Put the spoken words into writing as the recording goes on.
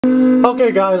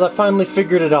Okay guys, I finally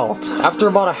figured it out. After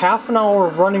about a half an hour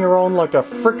of running around like a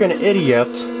frickin' idiot,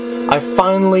 I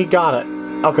finally got it.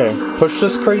 Okay, push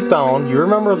this crate down. You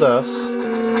remember this.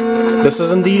 This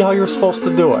is indeed how you're supposed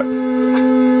to do it.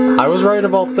 I was right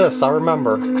about this, I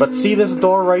remember. But see this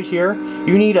door right here?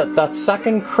 You need that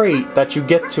second crate that you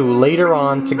get to later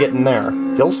on to get in there.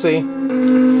 You'll see.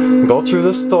 Go through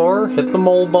this door, hit the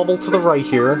mold bubble to the right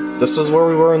here. This is where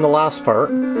we were in the last part.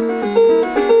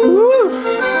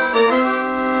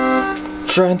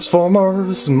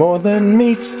 Transformers, more than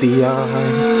meets the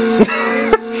eye.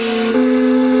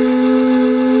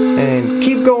 And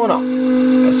keep going up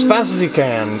as fast as you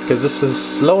can, because this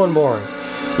is slow and boring.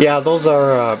 Yeah, those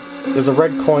are, there's a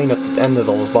red coin at the end of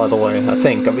those, by the way, I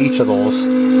think, of each of those.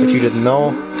 If you didn't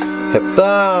know, hit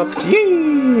that,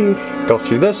 yee! Go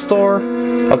through this door.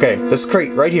 Okay, this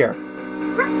crate right here.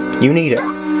 You need it.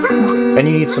 And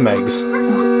you need some eggs.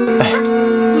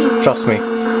 Trust me.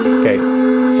 Okay,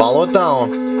 follow it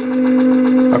down.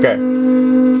 Okay,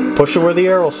 push it where the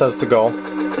arrow says to go.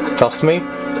 Trust me.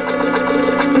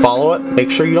 Follow it, make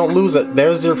sure you don't lose it.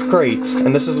 There's your crate,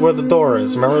 and this is where the door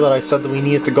is. Remember that I said that we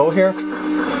needed to go here?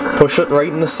 Push it right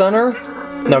in the center.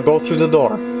 Now go through the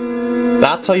door.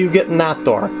 That's how you get in that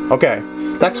door. Okay,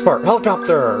 next part,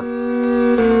 helicopter.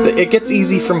 It gets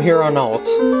easy from here on out.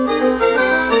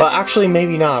 But actually,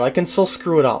 maybe not. I can still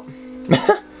screw it up.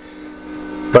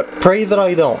 But pray that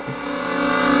I don't.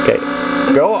 Okay,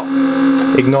 go up.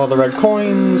 Ignore the red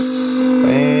coins.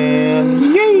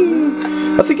 And yay!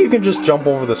 I think you can just jump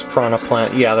over this piranha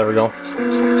plant. Yeah, there we go.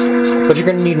 But you're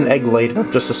gonna need an egg later,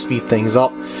 just to speed things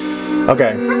up.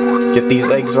 Okay, get these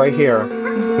eggs right here.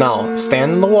 Now,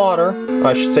 stand in the water. Or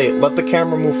I should say, let the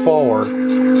camera move forward.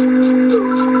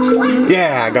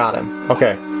 Yeah, I got him.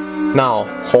 Okay, now,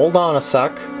 hold on a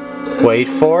sec. Wait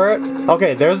for it.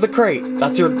 Okay, there's the crate.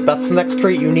 That's the next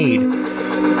crate you need.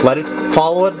 Let it,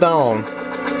 follow it down.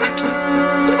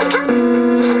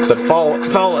 Said follow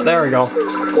it, there we go.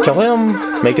 Kill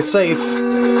him, make it safe.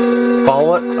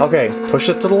 Follow it, okay, push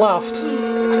it to the left.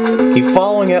 Keep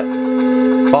following it.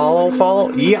 Follow,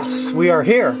 yes, we are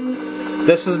here.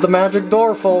 This is the magic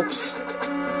door, folks.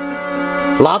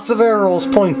 Lots of arrows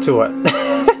point to it.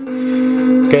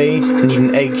 Okay, need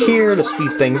an egg here to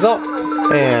speed things up.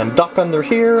 And duck under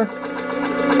here.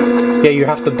 Yeah, you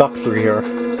have to duck through here.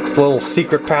 Little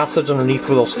secret passage underneath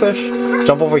with those fish.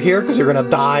 Jump over here because you're gonna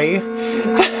die.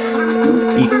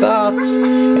 Eat that.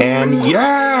 And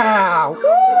yeah!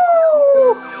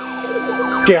 Woo!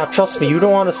 Yeah, trust me, you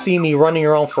don't want to see me running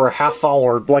around for a half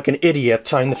hour like an idiot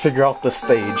trying to figure out this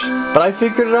stage. But I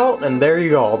figured it out, and there you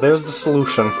go. There's the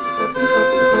solution.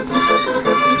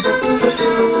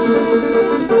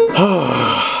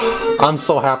 I'm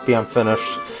so happy I'm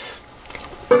finished.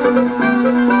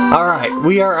 Alright,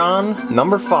 we are on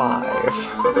number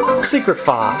 5. Secret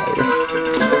 5.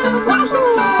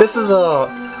 This is a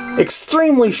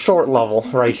extremely short level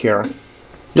right here.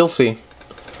 You'll see.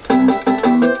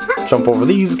 Jump over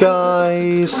these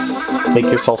guys. Make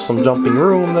yourself some jumping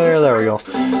room there. There we go.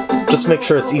 Just make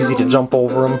sure it's easy to jump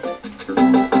over them.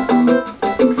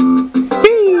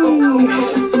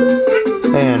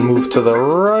 And move to the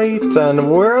right,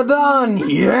 and we're done!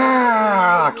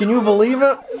 Yeah! Can you believe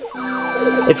it?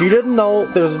 If you didn't know,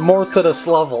 there's more to this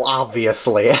level,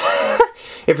 obviously.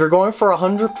 If you're going for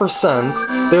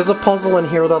 100%, there's a puzzle in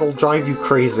here that'll drive you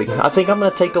crazy. I think I'm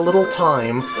going to take a little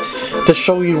time to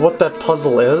show you what that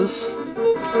puzzle is.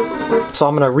 So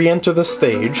I'm going to re-enter the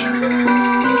stage.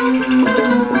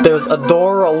 There's a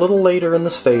door a little later in the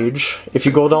stage, if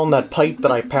you go down that pipe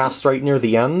that I passed right near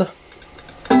the end.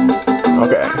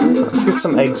 Okay, let's get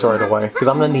some eggs right away, because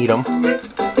I'm going to need them.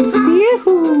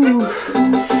 Yahoo!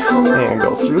 And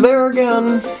go through there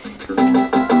again.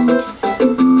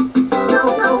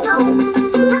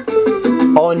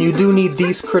 Oh, and you do need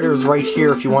these critters right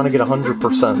here if you want to get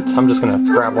 100%. I'm just going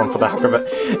to grab one for the heck of it.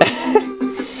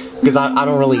 Because I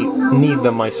don't really need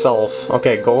them myself.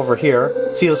 Okay, go over here.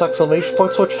 See this exclamation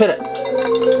point switch? Hit it.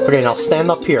 Okay, now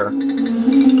stand up here.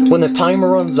 When the timer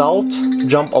runs out,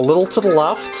 jump a little to the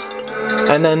left,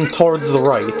 and then towards the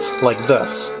right, like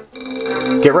this.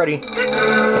 Get ready.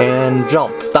 And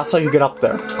jump. That's how you get up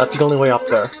there. That's the only way up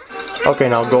there. Okay,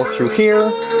 now go through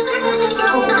here.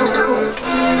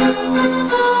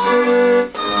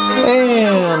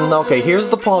 And, okay, here's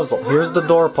the puzzle. Here's the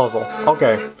door puzzle.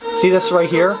 Okay, see this right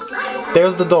here?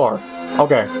 There's the door.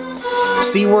 Okay.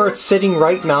 See where it's sitting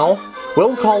right now?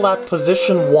 We'll call that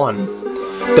position 1.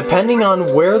 Depending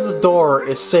on where the door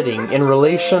is sitting in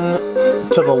relation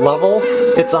to the level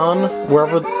it's on,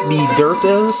 wherever the dirt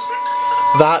is,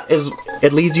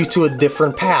 it leads you to a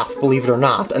different path, believe it or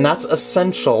not. And that's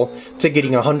essential to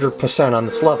getting 100% on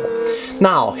this level.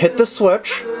 Now, hit the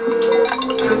switch.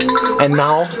 And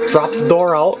now, drop the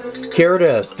door out. Here it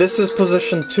is. This is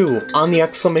position 2 on the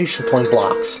exclamation point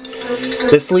blocks.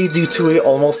 This leads you to a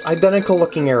almost identical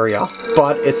looking area,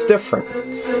 but it's different.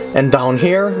 And down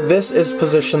here, this is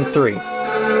position 3.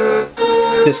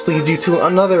 This leads you to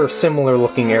another similar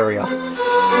looking area.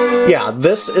 Yeah,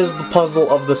 this is the puzzle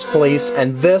of this place,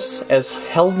 and this has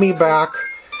held me back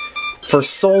for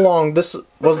so long. This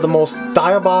was the most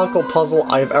diabolical puzzle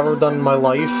I've ever done in my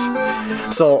life.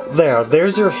 So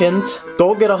there's your hint.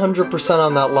 Go get 100%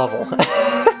 on that level.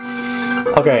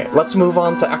 Okay, let's move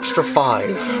on to Extra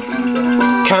 5.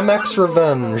 Kamek's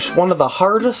Revenge, one of the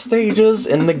hardest stages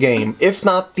in the game, if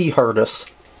not the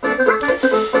hardest.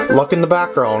 Look in the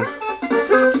background.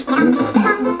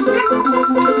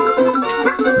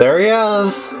 There he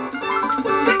is!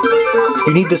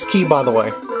 You need this key, by the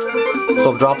way.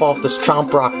 So drop off this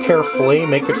chomp rock carefully,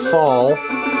 make it fall.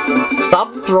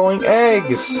 Stop throwing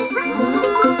eggs!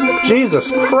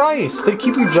 Jesus Christ! Did it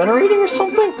keep regenerating or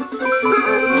something?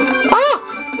 Ah!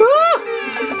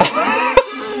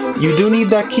 Ah! You do need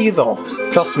that key though,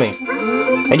 trust me.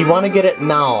 And you want to get it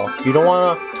now. You don't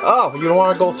want to... Oh, you don't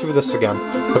want to go through this again.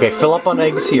 Okay, fill up on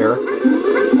eggs here.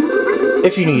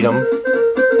 If you need them.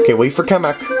 Okay, wait for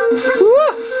Kamek.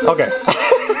 Okay.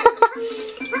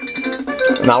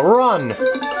 Now run!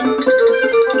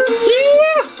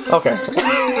 Yeah! Okay.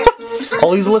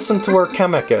 Always listen to where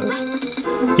Kamek is.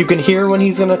 You can hear when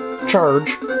he's gonna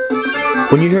charge.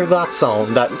 When you hear that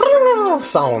sound, that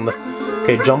sound.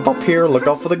 Okay, jump up here, look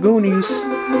out for the Goonies.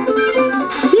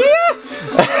 Yeah!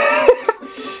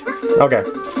 Okay.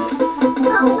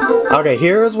 Okay,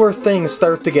 here's where things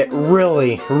start to get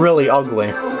really, really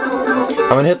ugly.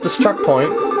 I'm gonna hit this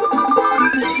checkpoint.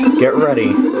 Get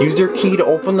ready. Use your key to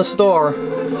open this door.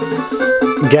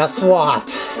 Guess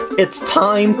what? It's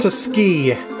time to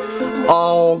ski.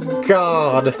 Oh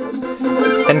god.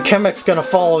 And Kamek's gonna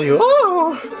follow you.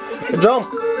 Oh!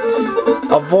 Jump!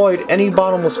 Avoid any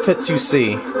bottomless pits you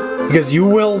see, because you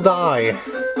will die.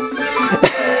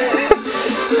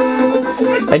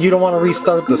 And you don't want to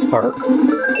restart this part.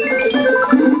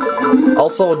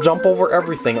 Also, jump over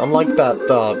everything, unlike that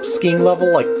skiing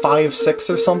level, like 5-6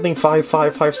 or something,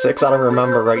 5-5, 5-6, I don't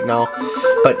remember right now.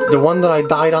 But the one that I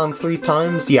died on 3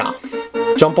 times, yeah.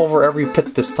 Jump over every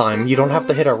pit this time. You don't have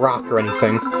to hit a rock or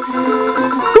anything.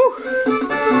 Whew.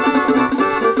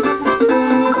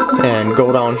 And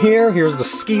go down here, here's the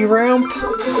ski ramp.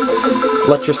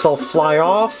 Let yourself fly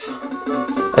off.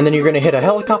 And then you're going to hit a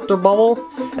helicopter bubble,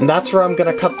 and that's where I'm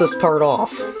going to cut this part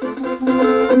off.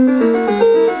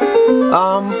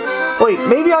 Wait,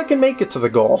 maybe I can make it to the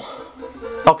goal.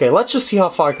 Okay, let's just see how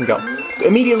far I can go.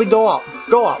 Immediately go up,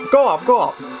 go up, go up, go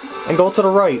up. And go to the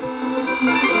right.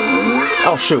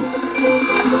 Oh, shoot.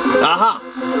 Aha!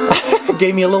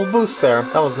 Gave me a little boost there.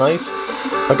 That was nice.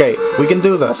 Okay, we can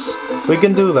do this. We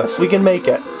can do this. We can make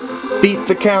it. Beat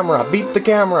the camera. Beat the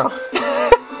camera.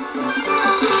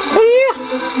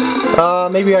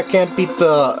 Maybe I can't beat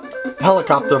the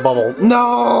helicopter bubble.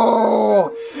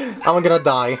 No! I'm gonna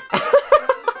die.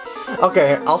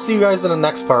 Okay, I'll see you guys in the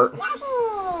next part.